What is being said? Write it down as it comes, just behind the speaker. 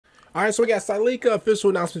All right, so we got Silica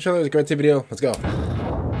official announcement trailer. It's a great video. Let's go.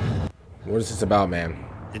 What is this about, man?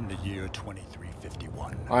 In the year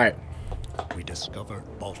 2351, All right. we discovered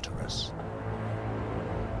Baltarus,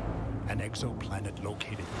 an exoplanet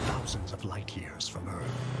located thousands of light years from Earth.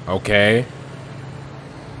 Okay.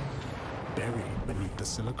 Buried beneath the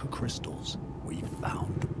silica crystals, we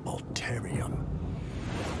found Balterium,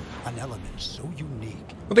 an element so unique.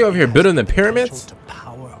 What they over here building the pyramids? To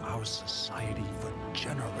power our society for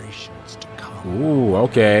generations to come. Ooh,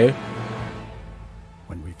 okay.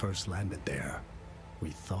 When we first landed there, we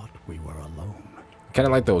thought we were alone. Kind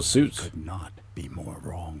of like those suits. Could not be more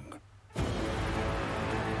wrong.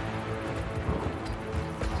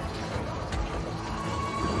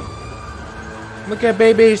 Look at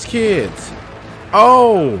baby's kids.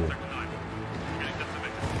 Oh.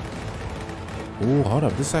 Ooh, hold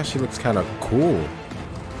up. This actually looks kind of cool.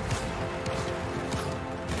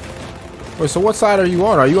 Wait, so what side are you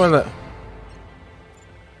on? Are you on the...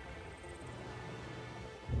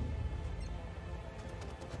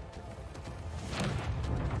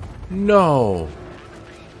 No.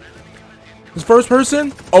 This first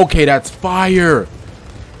person? Okay, that's fire.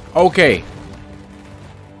 Okay.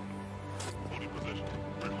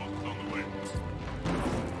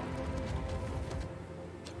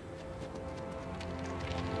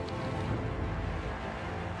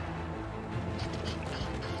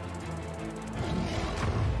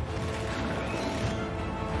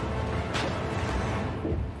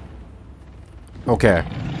 Okay.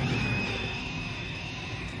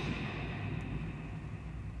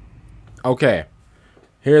 Okay.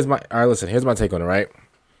 Here's my listen, here's my take on it, right?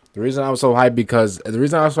 The reason I was so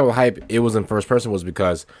hyped it was in first person was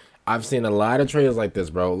because I've seen a lot of trailers like this,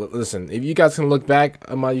 bro. Listen, if you guys can look back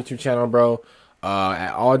on my YouTube channel, bro,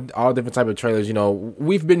 at all different type of trailers, you know,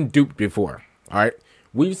 we've been duped before. All right.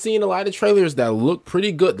 We've seen a lot of trailers that look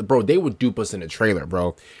pretty good, bro. They would dupe us in a trailer,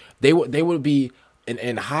 bro. They would be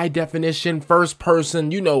in high definition, first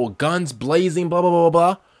person, you know, guns blazing, blah, blah, blah,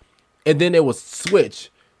 blah. And then it was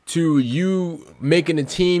switch to you making the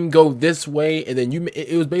team go this way. And then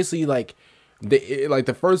it was basically like,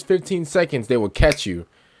 the first 15 seconds, they would catch you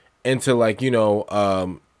into like, just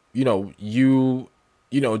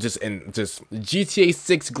GTA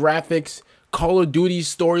 6 graphics, Call of Duty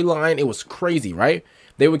storyline. It was crazy, right?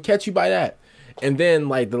 They would catch you by that. And then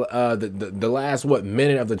like the last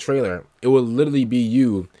minute of the trailer, it would literally be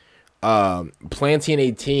you planting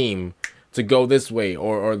a team to go this way,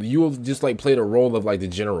 or you will just like play the role of like the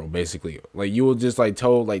general, basically. Like you will just like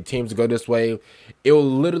tell like teams to go this way. It will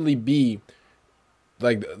literally be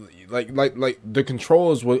like the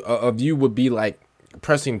controls of you would be like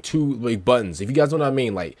pressing two like buttons. If you guys know what I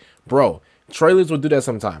mean, like bro, trailers will do that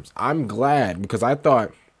sometimes. I'm glad because I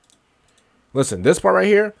thought, listen, this part right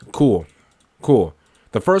here, cool.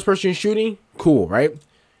 The first person shooting, cool, right?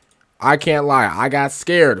 I can't lie, I got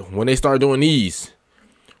scared when they started doing these.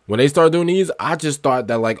 When they started doing these, I just thought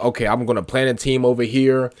that like, okay, I'm gonna plant a team over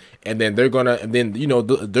here, and then they're gonna, and then you know,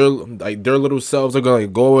 their little selves are gonna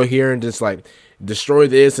go over here and just like destroy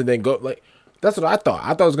this, and then go like. That's what I thought. I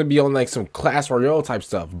thought it was gonna be on like some Clash Royale type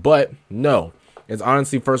stuff, but no, it's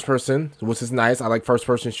honestly first person, which is nice. I like first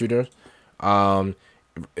person shooters.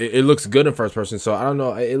 It looks good in first person, so I don't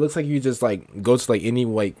know. It looks like you just like go to like any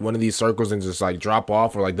like one of these circles and just like drop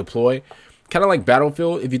off or like deploy, kind of like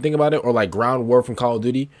Battlefield if you think about it, or like Ground War from Call of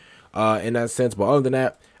Duty, in that sense. But other than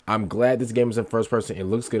that, I'm glad this game is in first person. It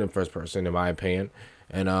looks good in first person, in my opinion.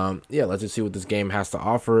 And yeah, let's just see what this game has to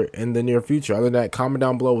offer in the near future. Other than that, comment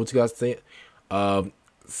down below what you guys think.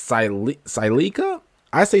 Silica?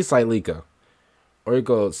 I say Silica. Or you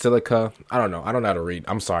go Silica. I don't know. I don't know how to read.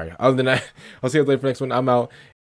 I'm sorry. Other than that, I'll see you later for the next one. I'm out.